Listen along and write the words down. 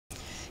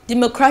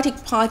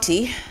Democratic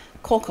Party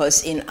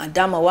caucus in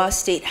Adamawa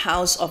State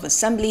House of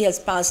Assembly has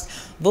passed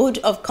vote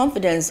of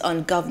confidence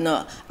on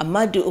Governor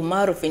Ahmadu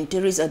Umaru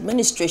Fintiri's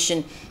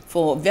administration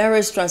for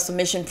various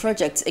transformation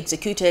projects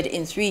executed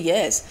in 3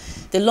 years.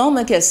 The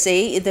lawmakers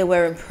say they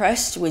were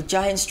impressed with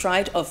giant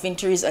stride of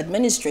Fintiri's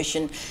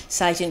administration,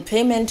 citing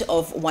payment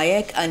of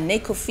WAEC and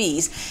NECO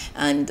fees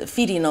and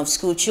feeding of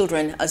school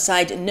children,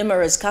 aside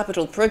numerous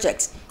capital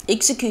projects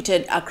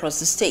executed across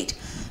the state.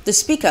 The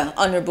Speaker,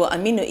 Honorable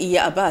Aminu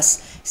Iya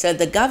Abbas, said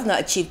the governor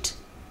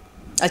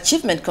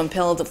achievement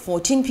compelled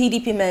 14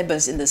 PDP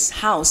members in this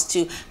House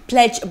to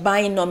pledge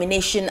buying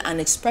nomination and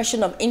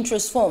expression of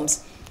interest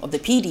forms of the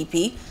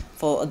PDP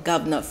for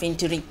Governor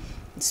Fintiri.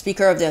 The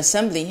Speaker of the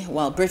Assembly,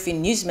 while briefing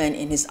newsmen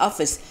in his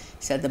office,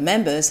 said the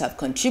members have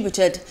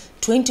contributed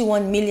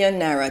 21 million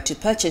naira to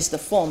purchase the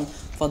form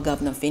for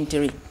Governor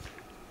Fintiri.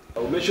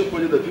 Our major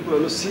project that people are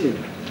not seeing,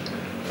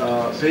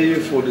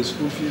 paying for the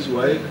school fees,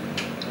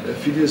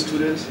 feeding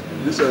students.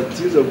 These are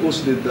things that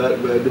goes to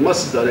the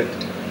masses direct.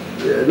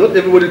 Not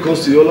everybody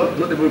comes to Yola,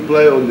 not everybody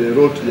apply on the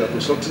road to their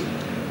construction,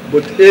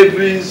 but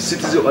every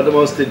citizen of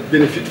Adamawa State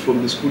benefit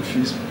from the school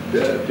fees,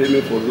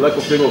 payment for the lack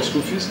of payment of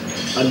school fees,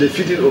 and the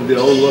feeding of their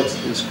own works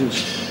in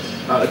schools.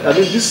 I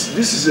mean, this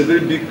is a very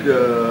big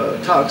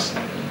tax,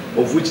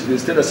 of which the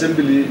State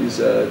Assembly is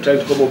trying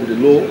to come up with a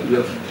law. We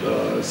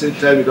have said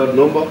time without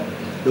number.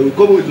 They will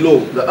come up with law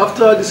that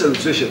after this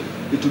administration,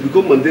 it will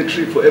become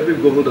mandatory for every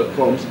governor that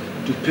comes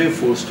to pay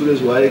for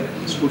students'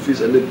 school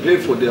fees, and they pay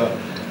for their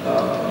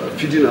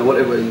feeding and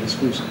whatever in the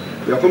schools.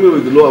 We are coming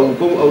with the law, and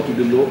we'll come out with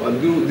the law,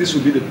 and this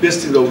will be the best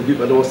thing that will give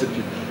Adamawa State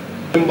people.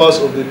 Members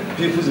of the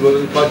People's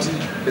Democratic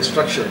Party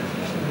extraction,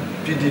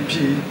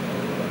 PDP,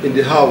 in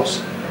the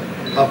House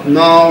have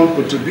now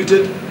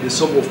contributed the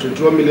sum of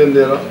 21 million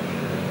naira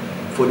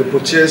for the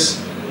purchase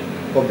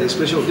of the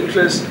expression of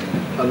interest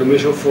and the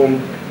measure form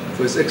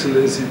for His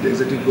Excellency, the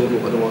Executive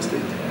Governor of Adamawa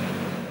State.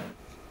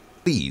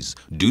 Please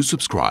do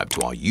subscribe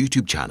to our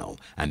YouTube channel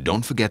and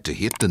don't forget to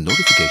hit the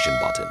notification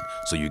button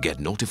so you get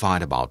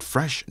notified about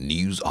fresh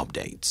news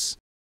updates.